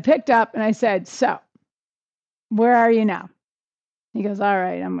 I picked up and I said, so where are you now? He goes, all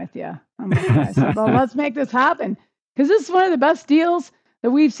right, I'm with you. I said, well, let's make this happen. Because this is one of the best deals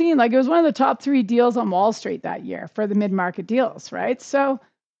that we've seen. It was one of the top 3 deals on Wall Street that year for the mid-market deals, right? So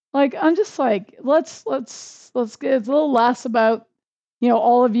I'm just like, let's get a little less about,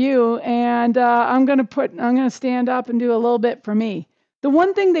 all of you. And I'm going to stand up and do a little bit for me. The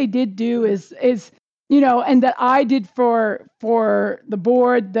one thing they did do is, and that I did for the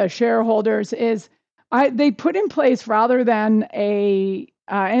board, the shareholders, is they put in place, rather than and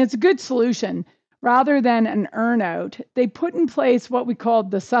it's a good solution, rather than an earnout, they put in place what we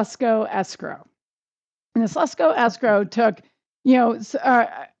called the Susco escrow. And the Susco escrow took,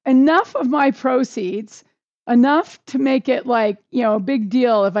 enough of my proceeds, enough to make it a big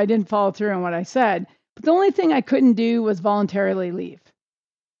deal if I didn't follow through on what I said. But the only thing I couldn't do was voluntarily leave.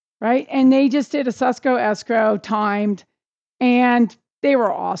 Right. And they just did a Susco escrow timed, and they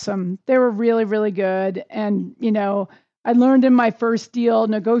were awesome. They were really, really good. And, I learned in my first deal,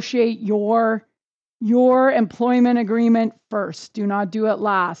 negotiate your employment agreement first. Do not do it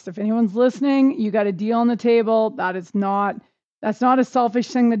last. If anyone's listening, you got a deal on the table. That's not a selfish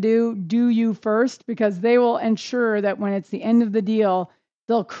thing to do. Do you first, because they will ensure that when it's the end of the deal,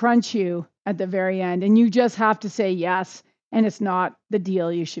 they'll crunch you at the very end. And you just have to say yes. And it's not the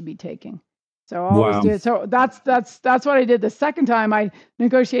deal you should be taking. So I always Wow. do it. So that's what I did the second time. I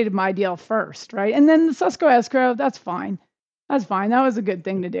negotiated my deal first, right? And then the Susco escrow, that's fine. That's fine. That was a good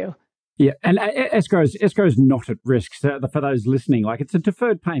thing to do. Yeah, and escrow's not at risk. So for those listening, like it's a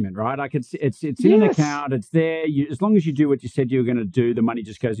deferred payment, right? Like it's in an account, it's there. As long as you do what you said you were going to do, the money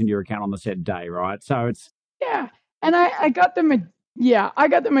just goes into your account on the set day, right? So it's and I got the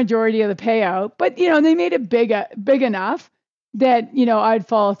majority of the payout, but they made it big enough that I'd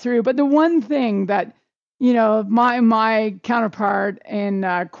follow through. But the one thing that my counterpart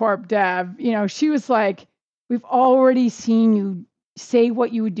in Corp Dev, she was like, we've already seen you say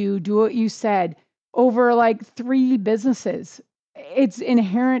what you would do what you said over like 3 businesses. It's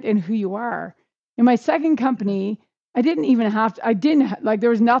inherent in who you are. In my second company, there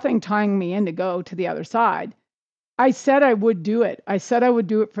was nothing tying me in to go to the other side. I said I would do it. I said I would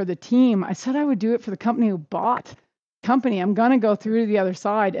do it for the team. I said I would do it for the company who bought the company. I'm going to go through to the other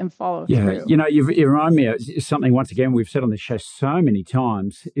side and follow through. You remind me of something, once again, we've said on this show so many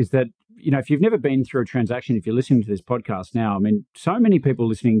times, is that if you've never been through a transaction, if you're listening to this podcast now, I mean, so many people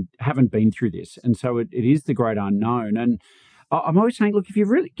listening haven't been through this. And so it is the great unknown. And I'm always saying, look, if you're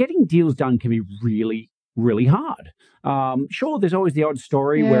really getting deals done can be really, really hard. Sure, there's always the odd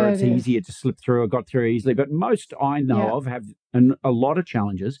story where it's easier to slip through or got through easily, but most I know of have a lot of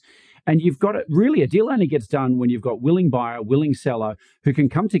challenges. And you've got a deal only gets done when you've got willing buyer, willing seller who can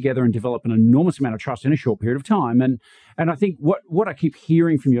come together and develop an enormous amount of trust in a short period of time. And I think what I keep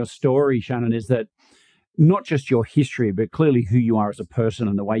hearing from your story, Shannon, is that not just your history, but clearly who you are as a person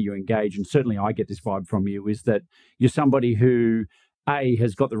and the way you engage. And certainly I get this vibe from you, is that you're somebody who, A,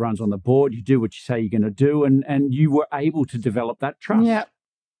 has got the runs on the board, you do what you say you're going to do, and you were able to develop that trust.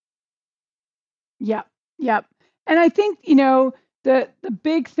 Yep. And I think, the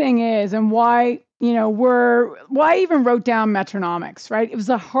big thing is, and why I even wrote down Metronomics, right? It was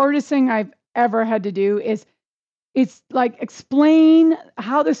the hardest thing I've ever had to do. It's like explain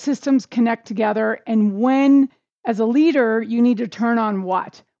how the systems connect together, and when, as a leader, you need to turn on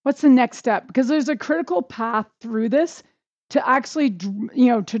what's the next step, because there's a critical path through this to actually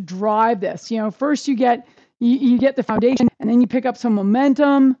to drive this. First you get the foundation, and then you pick up some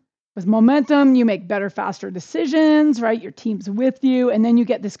momentum. With momentum, you make better, faster decisions, right? Your team's with you, and then you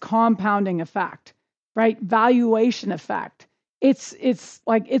get this compounding effect, right? Valuation effect. It's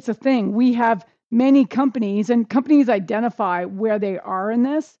a thing. We have many companies, and companies identify where they are in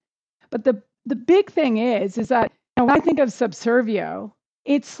this. But the big thing is that when I think of Subservio,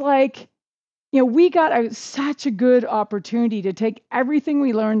 it's like, we got such a good opportunity to take everything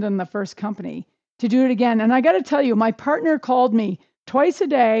we learned in the first company to do it again. And I got to tell you, my partner called me twice a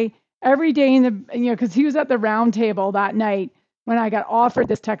day, every day because he was at the round table that night when I got offered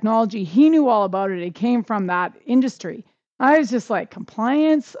this technology. He knew all about it. It came from that industry. I was just like,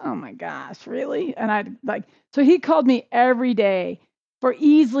 compliance? Oh my gosh, really? And so he called me every day for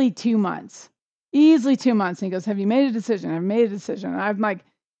easily 2 months. And he goes, have you made a decision? I've made a decision. And I'm like,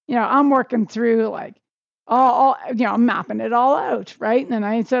 I'm working through like all I'm mapping it all out, right? And then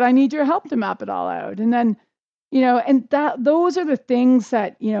I said, I need your help to map it all out. And then and those are the things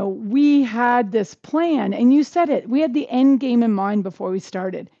that, we had this plan, and you said it, we had the end game in mind before we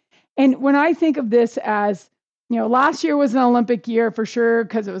started. And when I think of this as, last year was an Olympic year for sure,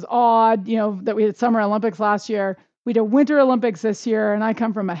 because it was odd, that we had Summer Olympics last year. We did Winter Olympics this year, and I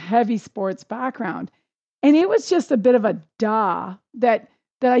come from a heavy sports background. And it was just a bit of a that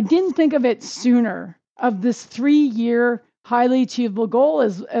I didn't think of it sooner, of this 3-year highly achievable goal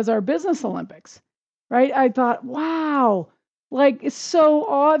as our business Olympics. Right? I thought, wow, like it's so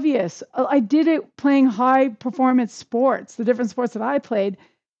obvious. I did it playing high performance sports, the different sports that I played.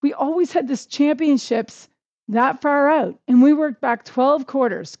 We always had this championships that far out. And we worked back 12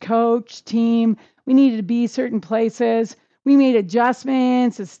 quarters, coach, team. We needed to be certain places. We made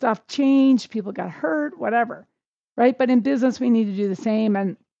adjustments as stuff changed. People got hurt, whatever. Right? But in business, we need to do the same.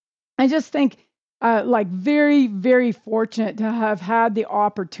 And I just think very, very fortunate to have had the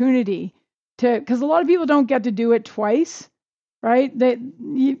opportunity because a lot of people don't get to do it twice, right?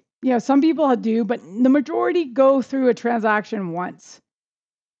 Some people do, but the majority go through a transaction once.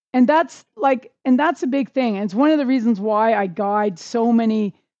 And that's a big thing. And it's one of the reasons why I guide so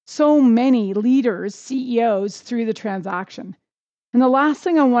many leaders, CEOs through the transaction. And the last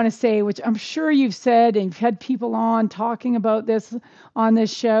thing I want to say, which I'm sure you've said, and you've had people on talking about this on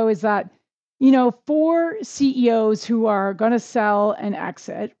this show, is that for CEOs who are going to sell and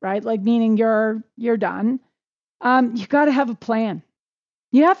exit, right? Like meaning you're done. You got to have a plan.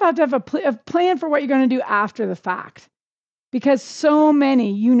 You have to have a plan for what you're going to do after the fact, because so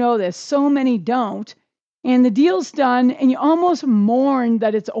many, so many don't, and the deal's done, and you almost mourn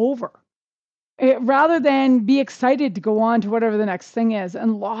that it's over. rather than be excited to go on to whatever the next thing is.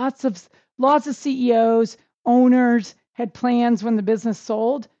 And lots of CEOs, owners had plans when the business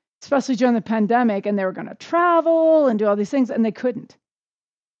sold, especially during the pandemic, and they were going to travel and do all these things, and they couldn't.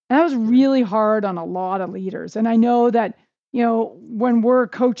 And that was really hard on a lot of leaders. And I know that, when we're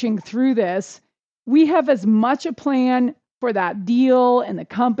coaching through this, we have as much a plan for that deal and the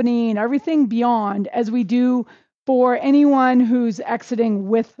company and everything beyond as we do for anyone who's exiting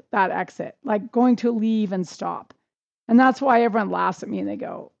with that exit, like going to leave and stop. And that's why everyone laughs at me and they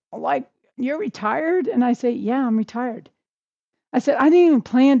go, like, you're retired? And I say, yeah, I'm retired. I said, I didn't even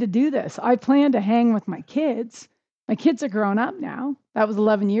plan to do this. I planned to hang with my kids. My kids are grown up now. That was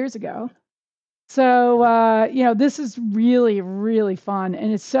 11 years ago. So, this is really, really fun.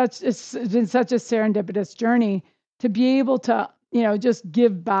 And it's been such a serendipitous journey to be able to, just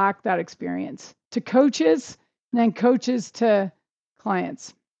give back that experience to coaches and then coaches to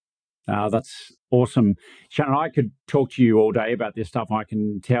clients. That's awesome. Shannon, I could talk to you all day about this stuff, I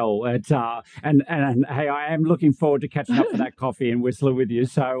can tell. And hey, I am looking forward to catching up for that coffee and Whistler with you.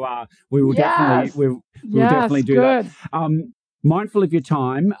 So we will definitely do that. Mindful of your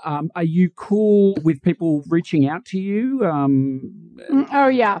time, are you cool with people reaching out to you? Oh,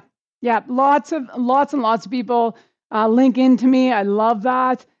 yeah. Yeah, lots and lots of people link into me. I love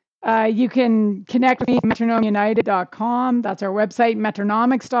that. You can connect with me at metronomeunited.com. That's our website.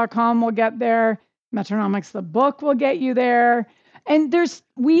 Metronomics.com will get there. Metronomics, the book, will get you there. And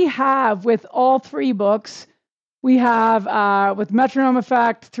we have, with all three books, we have with Metronome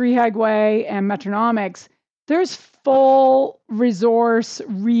Effect, Three Hag Way, and Metronomics, there's full resource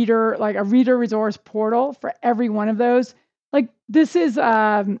reader, like a reader resource portal for every one of those. Like this is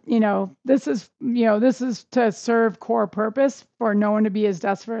to serve core purpose for no one to be as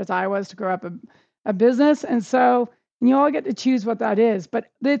desperate as I was to grow up a business. And so you all get to choose what that is, but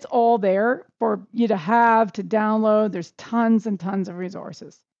it's all there for you to have, to download. There's tons and tons of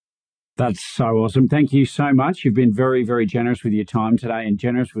resources. That's so awesome. Thank you so much. You've been very, very generous with your time today and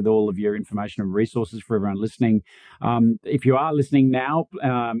generous with all of your information and resources for everyone listening. If you are listening now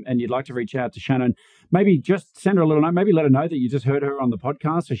and you'd like to reach out to Shannon, maybe just send her a little note, maybe let her know that you just heard her on the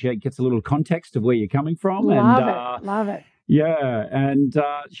podcast so she gets a little context of where you're coming from. Love it. Yeah. And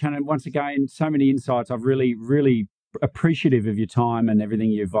Shannon, once again, so many insights. I've really, really appreciative of your time and everything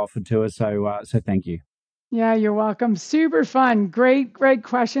you've offered to us. So thank you. Yeah, you're welcome. Super fun. Great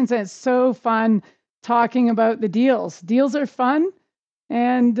questions. And it's so fun talking about the deals. Deals are fun,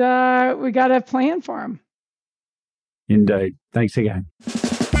 and we got a plan for them. Indeed. Thanks again.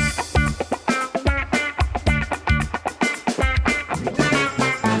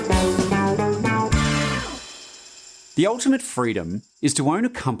 The ultimate freedom is to own a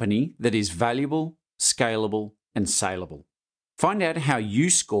company that is valuable, scalable, and saleable. Find out how you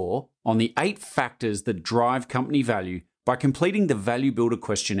score on the 8 factors that drive company value by completing the Value Builder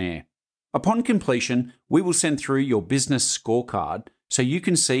questionnaire. Upon completion, we will send through your business scorecard so you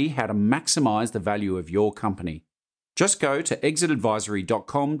can see how to maximize the value of your company. Just go to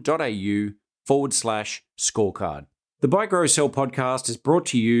exitadvisory.com.au/scorecard. The Buy, Grow, Sell podcast is brought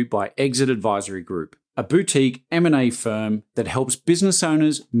to you by Exit Advisory Group, a boutique M&A firm that helps business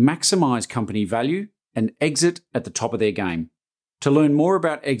owners maximize company value and exit at the top of their game. To learn more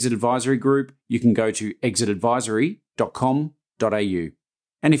about Exit Advisory Group, you can go to exitadvisory.com.au.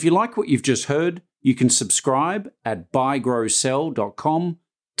 And if you like what you've just heard, you can subscribe at buygrowsell.com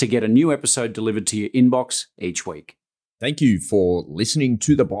to get a new episode delivered to your inbox each week. Thank you for listening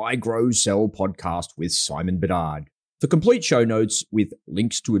to the Buy, Grow, Sell podcast with Simon Bedard. For complete show notes with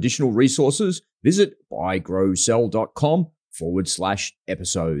links to additional resources, visit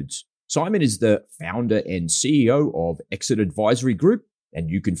buygrowsell.com/episodes. Simon is the founder and CEO of Exit Advisory Group, and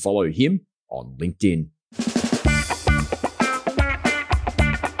you can follow him on LinkedIn.